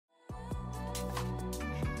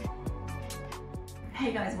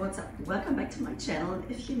Hey guys, what's up? Welcome back to my channel.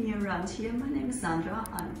 If you're new around here, my name is Sandra.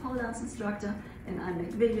 I'm a pole dance instructor and I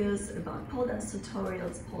make videos about pole dance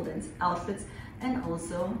tutorials, pole dance outfits, and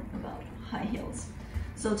also about high heels.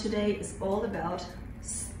 So today is all about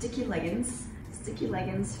sticky leggings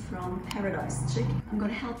from Paradise Chick. I'm going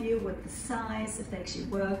to help you with the size, if they actually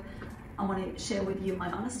work. I want to share with you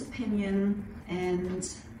my honest opinion,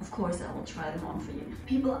 and of course I will try them on for you.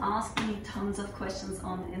 People ask me tons of questions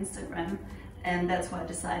on Instagram, and that's why I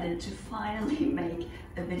decided to finally make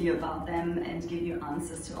a video about them and give you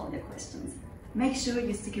answers to all your questions. Make sure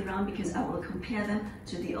you stick around because I will compare them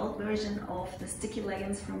to the old version of the sticky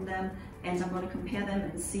leggings from them, and I'm going to compare them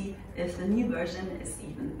and see if the new version is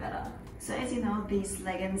even better. So as you know, these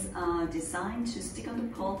leggings are designed to stick on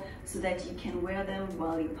the pole so that you can wear them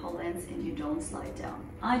while you pole dance and you don't slide down.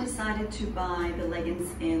 I decided to buy the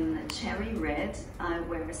leggings in cherry red. I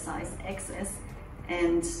wear a size XS,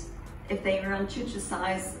 and if they run true to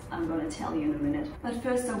size, I'm going to tell you in a minute. But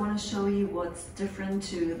first I want to show you what's different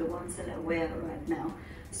to the ones that I wear right now.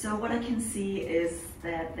 So what I can see is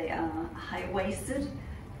that they are high-waisted,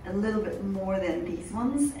 a little bit more than these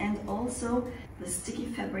ones, and also the sticky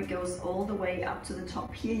fabric goes all the way up to the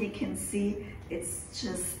top. Here you can see it's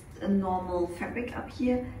just a normal fabric up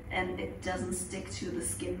here and it doesn't stick to the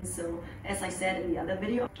skin. So as I said in the other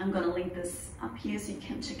video, I'm going to link this up here so you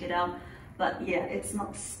can check it out. But yeah, it's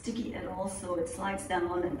not sticky at all, so it slides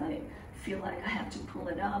down and I feel like I have to pull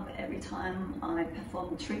it up every time I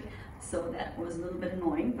perform a trick. So that was a little bit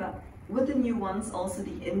annoying. But with the new ones, also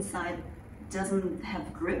the inside doesn't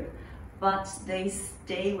have grip, but they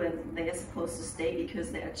stay where they're supposed to stay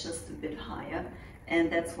because they're just a bit higher,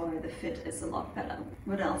 and that's why the fit is a lot better.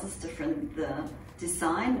 What else is different? The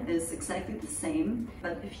design is exactly the same,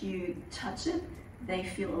 but if you touch it, they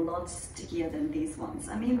feel a lot stickier than these ones.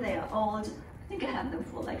 I mean, they are old. I think I had them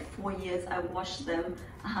for like 4 years. I washed them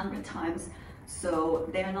 100 times, so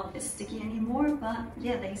they're not as sticky anymore, but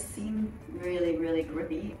yeah, they seem really, really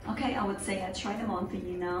grippy. Okay, I would say I try them on for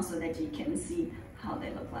you now so that you can see how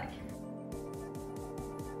they look like.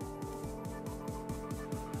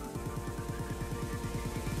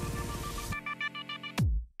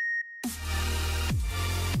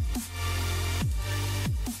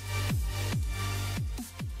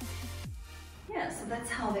 So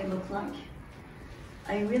that's how they look like.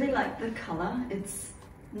 I really like the color. It's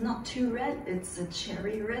not too red, it's a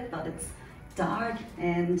cherry red, but it's dark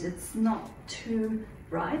and it's not too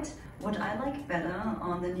bright. What I like better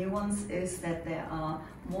on the new ones is that they are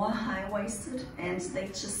more high-waisted and they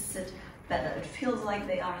just sit better. It feels like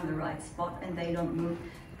they are in the right spot and they don't move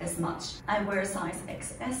as much. I wear a size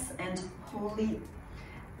XS and holy,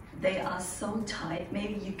 they are so tight.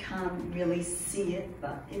 Maybe you can't really see it,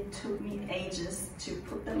 but it took me ages to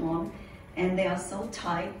put them on, and they are so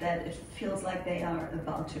tight that it feels like they are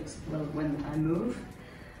about to explode when I move.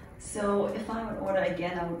 So if I would order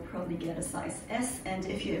again, I would probably get a size S, and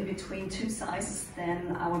if you're in between two sizes,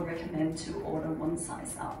 then I would recommend to order one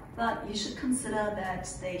size up. But you should consider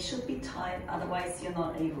that they should be tight, otherwise you're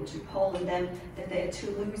not able to pole in them. If they're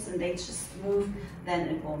too loose and they just move, then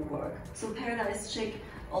it won't work. So Paradise Chick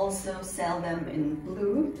also sell them in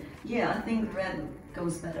blue. Yeah, I think red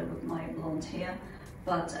goes better with my blonde hair,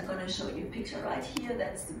 but I'm gonna show you a picture right here.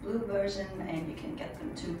 That's the blue version, and you can get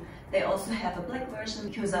them too. They also have a black version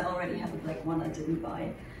because I already have a black one. I didn't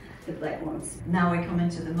buy the black ones. Now we come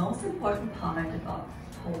into the most important part about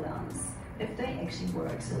pole dance, if they actually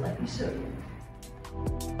work. So let me show you.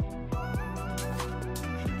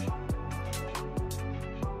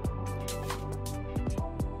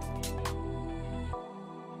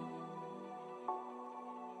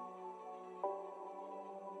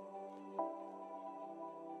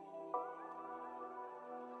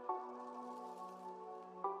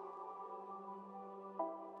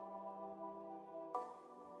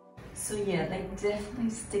 So yeah, they definitely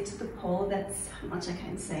stick to the pole. That's how much I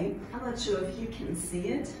can say. I'm not sure if you can see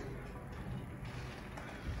it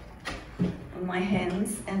on my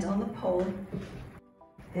hands and on the pole.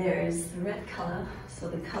 There is the red color, so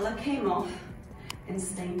the color came off and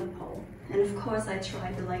stained the pole. And of course I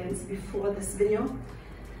tried the leggings before this video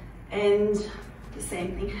and the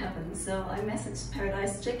same thing happened. So I messaged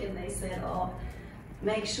Paradise Chick and they said, oh,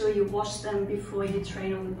 make sure you wash them before you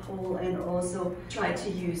train on the pole, and also try to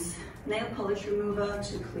use nail polish remover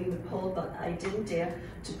to clean the pole, but I didn't dare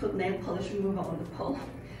to put nail polish remover on the pole.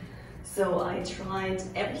 So I tried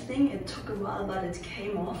everything. It took a while, but it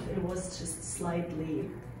came off. It was just slightly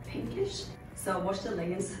pinkish. So I washed the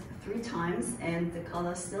leggings 3 times and the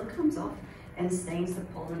color still comes off and stains the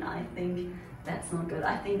pole, and I think That's not good.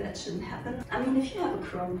 I think that shouldn't happen. I mean, if you have a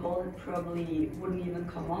chrome pole, it probably wouldn't even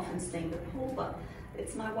come off and stain the pole, but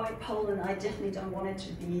it's my white pole and I definitely don't want it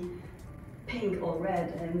to be pink or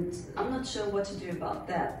red, and I'm not sure what to do about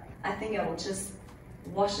that. I think I will just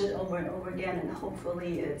wash it over and over again and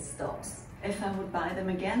hopefully it stops. If I would buy them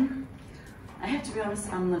again, I have to be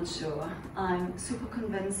honest, I'm not sure. I'm super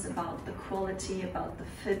convinced about the quality, about the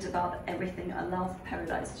fit, about everything. I love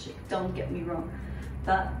Paradise Chic, don't get me wrong.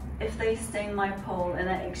 But if they stain my pole and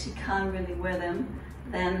I actually can't really wear them,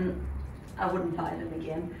 then I wouldn't buy them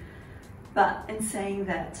again. But in saying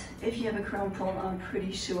that, if you have a chrome pole, I'm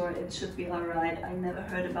pretty sure it should be alright. I never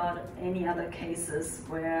heard about any other cases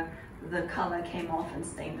where the color came off and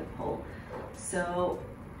stained the pole. So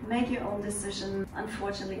make your own decision.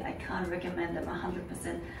 Unfortunately, I can't recommend them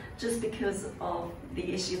 100% just because of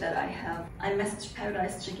the issue that I have. I messaged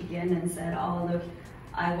Paradise Chic again and said, oh look,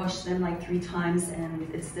 I washed them like 3 times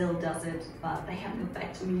and it still does it, but they haven't got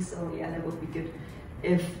back to me, so yeah, that would be good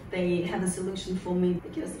if they have a solution for me,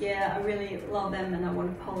 because yeah, I really love them and I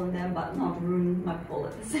want to pole in them but not ruin my pole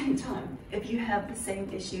at the same time. If you have the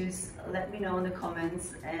same issues, let me know in the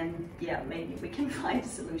comments and yeah, maybe we can find a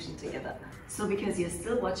solution together. So because you're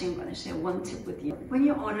still watching, I'm going to share one tip with you. When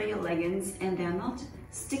you order your leggings and they're not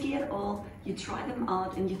sticky at all, you try them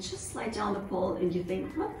out and you just slide down the pole and you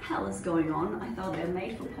think, what the hell is going on? I thought they're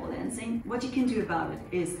made for pole dancing. What you can do about it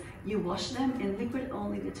is you wash them in liquid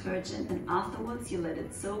only detergent and afterwards you let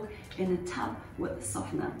it soak in a tub with a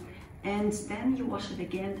softener. And then you wash it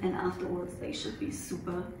again and afterwards they should be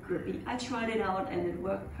super grippy. I tried it out and it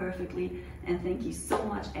worked perfectly, and thank you so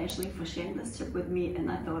much Ashley for sharing this tip with me,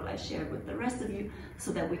 and I thought I'd share it with the rest of you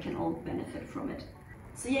so that we can all benefit from it.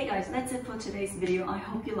 So yeah guys, that's it for today's video. I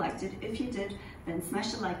hope you liked it. If you did, then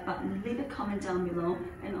smash the like button, leave a comment down below,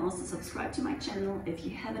 and also subscribe to my channel if you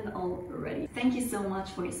haven't already. Thank you so much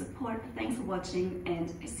for your support. Thanks for watching,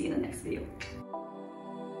 and I see you in the next video.